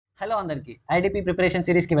Hello అందరికి IDP Preparation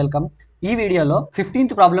Series కి welcome. ఈ వీడియోలో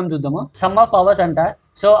 15th ప్రాబ్లం చూద్దాము. సమ్ ఆఫ్ పవర్స్ అంట.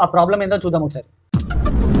 సో ఆ ప్రాబ్లం ఏందో చూద్దాం ఒకసారి.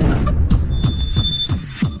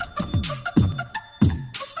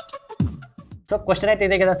 సో క్వశ్చన్ అయితే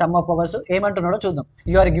ఇదే కదా, సమ్ ఆఫ్ పవర్స్ ఏమంటున్నాడో చూద్దాం.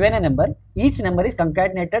 You are given a number, each number is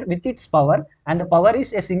కంకాటినేటెడ్ with its power and the power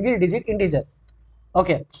is a single digit integer.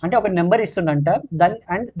 Okay, అంటే ఒక నెంబర్ ఇస్తుండంట,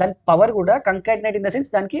 దాని పవర్ కూడా కంకాటినేట్ ఇన్ ద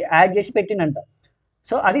సెన్స్ దానికి add చేసి పెట్టిండంట.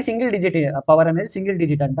 సో అది single digit, power అనేది single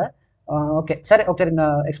digit అంట. Okay, సరే ఒకసారి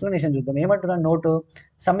ఎక్స్ప్లెనేషన్ చూద్దాం. ఏమంటున్నాను note,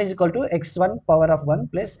 some is equal to x1 power of 1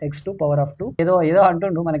 plus x2 power of 2 ఏదో ఏదో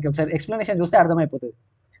అంటుండు. మనకి ఒకసారి ఎక్స్ప్లెనేషన్ చూస్తే అర్థమైపోతుంది.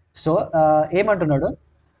 సో ఏమంటున్నాడు,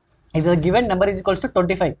 ఇది given number is equals to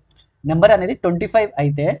 25. Number అనేది 25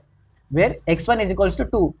 అయితే wear x1 is equals to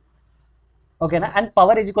 2, ఓకేనా, and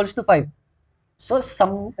power is equals to 5. So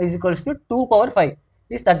some is equals to 2 power 5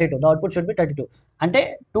 is 32. The output should be 32. అంటే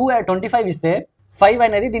 25 ఇస్తే 5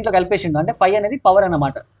 అనేది దీంట్లో కలిపేసిండు, అంటే 5 అనేది పవర్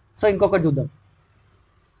అన్నమాట. సో ఇంకొకటి చూద్దాం.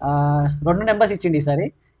 రెండు నెంబర్స్ ఇచ్చిండి ఈసారి.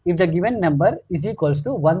 If the given number is equals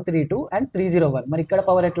to 132 and 301. మరి ఇక్కడ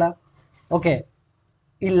పవర్ ఎట్లా? ఓకే,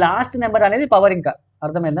 ఈ లాస్ట్ నెంబర్ అనేది పవర్. ఇంకా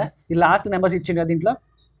అర్థమైందా? ఈ లాస్ట్ నెంబర్స్ ఇచ్చిండు కదా, దీంట్లో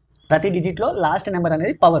ప్రతి డిజిట్లో లాస్ట్ నెంబర్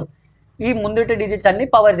అనేది పవర్. ఈ ముందుటి డిజిట్స్ అన్ని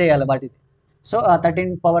పవర్ చేయాలి వాటిది. సో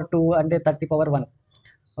 13 పవర్ 2 అంటే 30 పవర్ 1.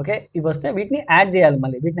 ఓకే, ఇవి వస్తే వీటిని యాడ్ చేయాలి,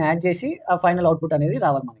 మళ్ళీ వీటిని యాడ్ చేసి ఆ ఫైనల్ అవుట్పుట్ అనేది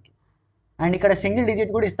రావాలి మనకి. అండ్ ఇక్కడ సింగిల్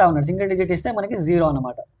డిజిట్ కూడా ఇస్తా ఉన్నాడు. సింగిల్ డిజిట్ ఇస్తే మనకి 0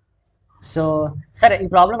 అన్నమాట. సో సరే, ఈ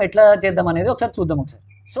ప్రాబ్లం ఎట్లా చేద్దాం అనేది ఒకసారి చూద్దాం ఒకసారి.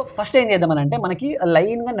 సో ఫస్ట్ ఏం చేద్దామని అంటే, మనకి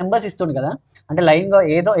లైన్గా నెంబర్స్ ఇస్తుంది కదా, అంటే లైన్గా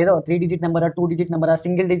ఏదో 3 డిజిట్ నెంబరా, 2 డిజిట్ నెంబరా,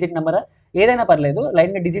 సింగిల్ డిజిట్ నెంబరా, ఏదైనా పర్లేదు,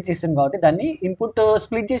 లైన్గా డిజిట్స్ ఇస్తుంది కాబట్టి దాన్ని ఇన్పుట్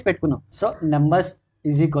స్ప్లిట్ చేసి పెట్టుకున్నాం. So numbers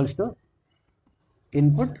is equals to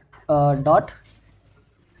input dot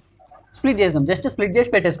split చేద్దాం, జస్ట్ స్ప్లిట్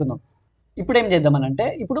చేసి పెట్టేసుకుందాం. ఇప్పుడు ఏం చేద్దామని అంటే,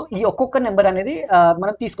 ఇప్పుడు ఈ ఒక్కొక్క నెంబర్ అనేది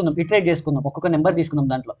మనం తీసుకుందాం, ఇటరేట్ చేసుకుందాం. ఒక్కొక్క నెంబర్ తీసుకుందాం.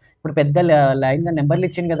 దాంట్లో ఇప్పుడు పెద్ద లైన్గా నెంబర్లు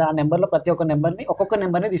ఇచ్చింది కదా, ఆ నెంబర్లో ప్రతి ఒక్క నెంబర్ని ఒక్కొక్క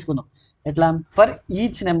నెంబర్ని తీసుకుందాం. ఎట్లా? ఫర్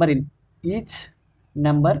ఈచ్ నెంబర్ ఇన్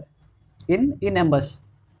ఈ నెంబర్స్.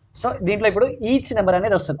 సో దీంట్లో ఇప్పుడు ఈచ్ నెంబర్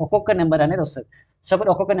అనేది వస్తుంది, ఒక్కొక్క నెంబర్ అనేది వస్తుంది. సో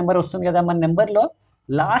ఇప్పుడు ఒక్కొక్క నెంబర్ వస్తుంది కదా, మన నెంబర్లో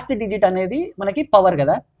లాస్ట్ డిజిట్ అనేది మనకి పవర్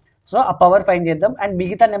కదా. సో ఆ పవర్ ఫైండ్ చేద్దాం. అండ్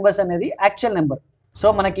మిగతా నెంబర్స్ అనేది యాక్చువల్ నెంబర్. సో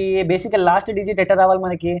మనకి బేసిక్గా లాస్ట్ డిజిట్ ఎట్లా రావాలి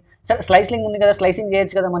మనకి? సరే, స్లైసింగ్ ఉంది కదా, స్లైసింగ్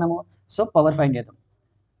చేయొచ్చు కదా మనము. సో పవర్ ఫైండ్ చేద్దాం.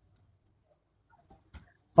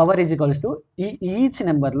 Power is equals to each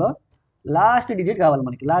నెంబర్లో లాస్ట్ డిజిట్ కావాలి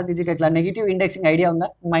మనకి. లాస్ట్ డిజిట్ ఎట్లా? నెగిటివ్ ఇండెక్సింగ్ ఐడియా ఉందా?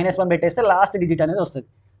 -1 పెట్టేస్తే లాస్ట్ డిజిట్ అనేది వస్తుంది.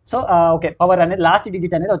 సో ఓకే, పవర్ అనేది లాస్ట్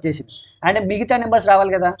డిజిట్ అనేది వచ్చేసింది. అండ్ మిగతా నెంబర్స్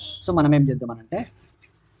రావాలి కదా. సో మనం ఏం చేద్దామనంటే,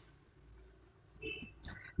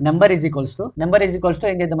 నెంబర్ ఈజ్ ఈక్వల్స్ టు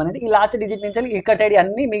ఏం చేద్దామనంటే, ఈ లాస్ట్ డిజిట్ నుంచి ఇక్కడ సైడ్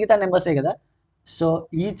అన్ని మిగతా నెంబర్సే కదా. So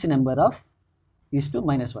each number of is to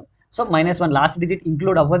 -1. So -1 last digit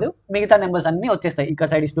include అవ్వదు, మిగతా నెంబర్స్ అన్నీ వచ్చేస్తాయి ఇక్కడ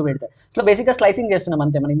సైడ్ ఇస్తూ పెడితే. సో బేసిక్గా స్లైసింగ్ చేస్తున్నాం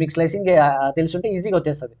అంతే. మనకి మీకు స్లైసింగ్ తెలుసుంటే ఈజీగా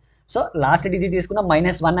వచ్చేస్తుంది. సో లాస్ట్ డిజిట్ తీసుకున్న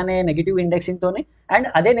 -1 అనే నెగిటివ్ ఇండెక్సింగ్తో, అండ్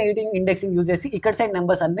అదే నెగిటివ్ ఇండెక్సింగ్ యూజ్ చేసి ఇక్కడ సైడ్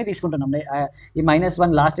నెంబర్స్ అన్నీ తీసుకుంటున్నాం. ఈ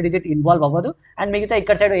 -1 లాస్ట్ డిజిట్ ఇన్వాల్వ్ అవ్వదు, అండ్ మిగతా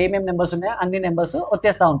ఇక్కడ సైడ్ ఏమేమి నెంబర్స్ ఉన్నాయో అన్ని నెంబర్స్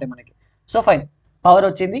వచ్చేస్తూ ఉంటాయి మనకి. సో ఫైన్, పవర్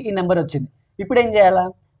వచ్చింది, ఈ నెంబర్ వచ్చింది. ఇప్పుడు ఏం చేయాలా?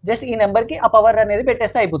 జస్ట్ ఈ నెంబర్కి ఆ పవర్ అనేది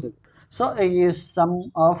పెట్టేస్తే అయిపోతుంది. సో ఈ సమ్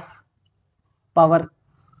ఆఫ్ పవర్,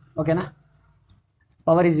 ఓకేనా,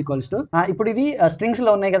 పవర్ ఈజ్ ఈక్వల్స్ టు, ఇప్పుడు ఇది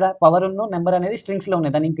స్ట్రింగ్స్లో ఉన్నాయి కదా, పవర్ ఉన్న నెంబర్ అనేది స్ట్రింగ్స్లో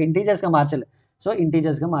ఉన్నాయి, దాన్ని ఇంకా ఇంటీజర్స్గా మార్చలేదు. సో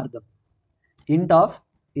ఇంటీజర్స్గా మారుద్దాం. ఇంట్ ఆఫ్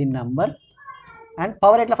ఈ నెంబర్, అండ్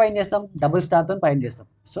పవర్ ఎట్లా ఫైండ్ చేస్తాం? డబుల్ స్టార్తో ఫైండ్ చేస్తాం.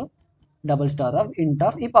 సో డబుల్ స్టార్ ఆఫ్ ఇంట్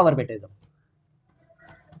ఆఫ్ ఈ పవర్ పెట్టేద్దాం.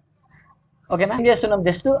 ఓకేనా, ఏం చేస్తున్నాం?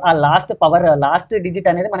 జస్ట్ ఆ లాస్ట్ డిజిట్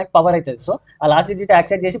అనేది మనకి పవర్ అవుతుంది. సో ఆ లాస్ట్ డిజిట్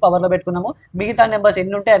యాక్సెప్ట్ చేసి పవర్లో పెట్టుకున్నాము. మిగతా నెంబర్స్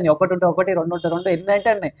ఎన్ని ఉంటాయి అన్ని, ఒకటి ఉంటే ఒకటి, రెండు ఉంటే రెండు, ఎన్ని అంటే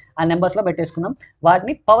అన్నీ ఆ నెంబర్స్లో పెట్టేసుకున్నాం.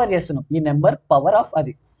 వాటిని పవర్ చేస్తున్నాం. ఈ నెంబర్ పవర్ ఆఫ్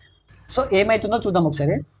అది. సో ఏమవుతుందో చూద్దాం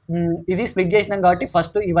ఒకసారి. ఇది స్ప్లిట్ చేసినాం కాబట్టి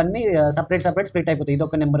ఫస్ట్ ఇవన్నీ సపరేట్ స్ప్లిట్ అయిపోతాయి. ఇది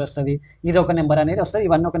ఒక నెంబర్ వస్తుంది, ఇది ఒక నెంబర్ అనేది వస్తుంది,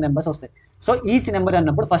 ఇవన్నీ ఒక నెంబర్స్ వస్తాయి. సో ఈచ్ నెంబర్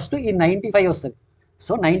అన్నప్పుడు ఫస్ట్ ఈ 95 వస్తుంది.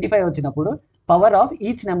 సో 95 వచ్చినప్పుడు power of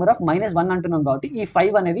each number of -1 అంటున్నాం కాబట్టి ఈ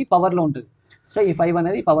 5 అనేది పవర్లో ఉంటుంది. సో ఈ 5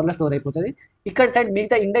 అనేది పవర్లో స్టోర్ అయిపోతుంది. ఇక్కడ సైడ్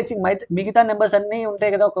మిగతా ఇండెక్సింగ్ మిగతా నెంబర్స్ అన్నీ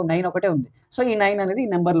ఉంటాయి కదా, ఒక 9 ఒకటే ఉంది. సో ఈ 9 అనేది ఈ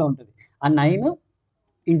నెంబర్లో ఉంటుంది. ఆ 9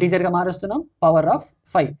 ఇంటీజర్గా మారుస్తున్నాం. పవర్ ఆఫ్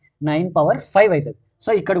 5, 9 పవర్ 5 అవుతుంది. సో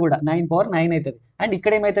ఇక్కడ కూడా 9 పవర్ 9 అవుతుంది. అండ్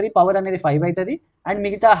ఇక్కడ ఏమవుతుంది? పవర్ అనేది 5 అవుతుంది, అండ్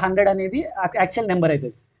మిగతా 100 అనేది యాక్చువల్ నెంబర్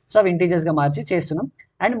అవుతుంది. సో అవి ఇంటీజర్స్గా మార్చి చేస్తున్నాం.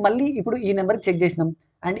 అండ్ మళ్ళీ ఇప్పుడు ఈ నెంబర్కి చెక్ చేసినాం,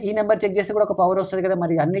 అండ్ ఈ నెంబర్ చెక్ చేస్తే కూడా ఒక పవర్ వస్తుంది కదా,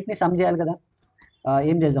 మరి అన్నిటిని సమ్ చేయాలి కదా.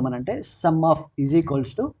 ఏం చేద్దామనంటే, some of is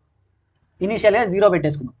equals to ఇనీషియల్గా 0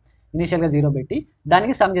 పెట్టేసుకుందాం. ఇనీషియల్గా 0 పెట్టి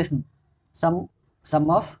దానికి సమ్ చేస్తున్నాం. Some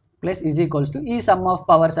of plus is equals to ఈ సమ్ ఆఫ్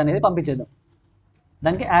పవర్స్ అనేది పంపించేద్దాం,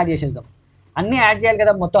 దానికి యాడ్ చేసేద్దాం. అన్నీ యాడ్ చేయాలి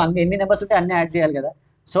కదా, మొత్తం ఎన్ని నెంబర్స్ ఉంటే అన్నీ యాడ్ చేయాలి కదా.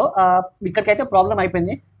 సో ఇక్కడికైతే ప్రాబ్లం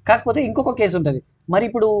అయిపోయింది. కాకపోతే ఇంకొక కేసు ఉంటుంది. మరి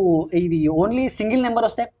ఇప్పుడు ఇది ఓన్లీ సింగిల్ నెంబర్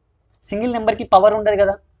వస్తే సింగిల్ నెంబర్కి పవర్ ఉండదు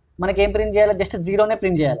కదా, మనకి ఏం ప్రింట్ చేయాలి, జస్ట్ జీరోనే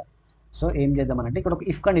ప్రింట్ చేయాలి. సో ఏం చేద్దామనంటే ఇక్కడ ఒక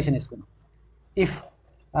ఇఫ్ కండిషన్ వేసుకుందాం. ఇఫ్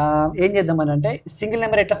ఏం చేద్దామనంటే సింగిల్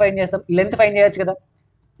నెంబర్ ఎట్లా ఫైండ్ చేస్తాం, లెంత్ ఫైండ్ చేయొచ్చు కదా.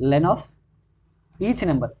 లెన్ of each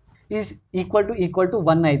number is equal to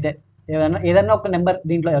 1 అయితే ఏదైనా ఒక నెంబర్,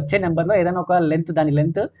 దీంట్లో వచ్చే నెంబర్లో ఏదైనా ఒక లెంత్, దాని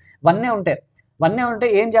లెంత్ 1 ఉంటే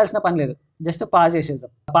ఏం చేయాల్సిన పని లేదు, జస్ట్ పాజ్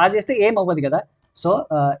చేసేద్దాం. పాజ్ చేస్తే ఏం అవ్వదు కదా. సో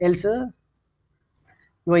ఎల్స్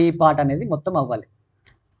ఈ పార్ట్ అనేది మొత్తం అవ్వాలి,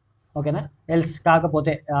 ఓకేనా. ఎల్స్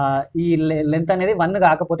కాకపోతే ఈ లెంత్ అనేది 1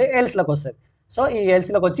 కాకపోతే ఎల్స్లోకి వస్తుంది. సో ఈ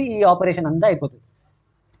ఎల్స్లోకి వచ్చి ఈ ఆపరేషన్ అంతా అయిపోతుంది.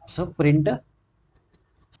 సో ప్రింట్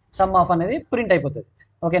సమ్ ఆఫ్ అనేది ప్రింట్ అయిపోతుంది,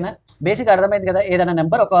 ఓకేనా. బేసిక్ అర్థమైంది కదా. ఏదైనా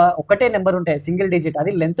నెంబర్ ఒకటే నెంబర్ ఉంటే, సింగిల్ డిజిట్,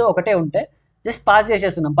 అది లెంత్ ఒకటే ఉంటే జస్ట్ పాస్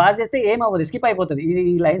చేసేస్తున్నాం. పాస్ చేస్తే ఏం అవ్వదు, స్కిప్ అయిపోతుంది.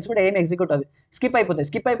 ఈ లైన్స్ కూడా ఏం ఎగ్జిక్యూట్ అవ్వదు, స్కిప్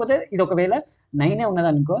అయిపోతే ఇది ఒకవేళ 9 ఉన్నది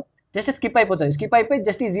అనుకో, జస్ట్ స్కిప్ అయిపోయి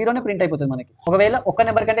జస్ట్ ఈ జీరోనే ప్రింట్ అయిపోతుంది మనకి. ఒకవేళ ఒక్క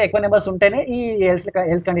నెంబర్ కంటే ఎక్కువ నెంబర్స్ ఉంటేనే ఈ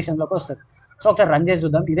ఎల్స్ కండిషన్లోకి వస్తుంది. సో ఒకసారి రన్ చేసి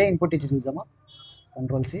చూద్దాం, ఇదే ఇన్పుట్ ఇచ్చి చూద్దాము.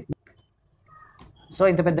 Ctrl+C. సో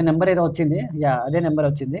ఇంత పెద్ద నెంబర్ ఏదో వచ్చింది, అదే నెంబర్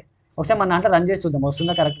వచ్చింది. ఒకసారి మన దాంట్లో రన్ చేసి చూద్దాం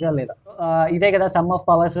వస్తుందా కరెక్ట్గా లేదా. ఇదే కదా సమ్ ఆఫ్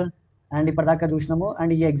పవర్స్, అండ్ ఇప్పటిదాకా చూసినాము,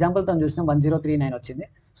 అండ్ ఈ ఎగ్జాంపుల్తో చూసినాం 1039 వచ్చింది.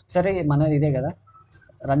 సరే మన ఇదే కదా,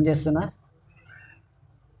 రన్ చేస్తున్నా.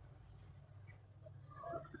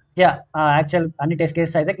 యాక్చువల్ అన్ని టెస్ట్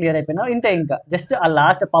కేసెస్ అయితే క్లియర్ అయిపోయినా, ఇంతే. ఇంకా జస్ట్ ఆ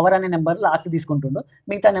లాస్ట్ పవర్ అనే నెంబర్ లాస్ట్ తీసుకుంటుండు,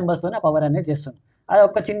 మిగతా నెంబర్స్తోనే ఆ పవర్ అనేది చేస్తుండు. అది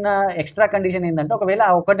ఒక చిన్న ఎక్స్ట్రా కండిషన్ ఏంటంటే, ఒకవేళ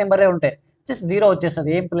ఆ ఒక్క నెంబరే ఉంటే జస్ట్ జీరో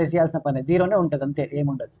వచ్చేస్తుంది, ఏం ప్లేస్ చేయాల్సిన పని, జీరోనే ఉంటుంది అంతే,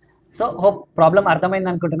 ఏముండదు. సో హోప్ ప్రాబ్లం అర్థమైంది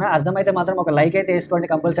అనుకుంటున్నా. అర్థమైతే మాత్రం ఒక లైక్ అయితే వేసుకోండి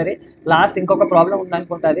కంపల్సరీ. లాస్ట్ ఇంకొక ప్రాబ్లం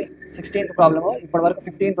ఉందనుకుంటుంది, 16th ప్రాబ్లమ్. ఇప్పటివరకు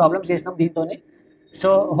 15 ప్రాబ్లమ్స్ చేసినాం దీంతో.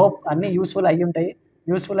 సో హోప్ అన్నీ యూస్ఫుల్ అయ్యి ఉంటాయి.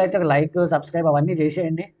 యూస్ఫుల్ అయితే ఒక లైక్, సబ్స్క్రైబ్ అవన్నీ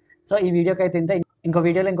చేసేయండి. సో ఈ వీడియోకి అయితే ఇంత. ఇంకో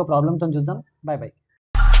వీడియోలో ఇంకో ప్రాబ్లంతో చూద్దాం. బాయ్.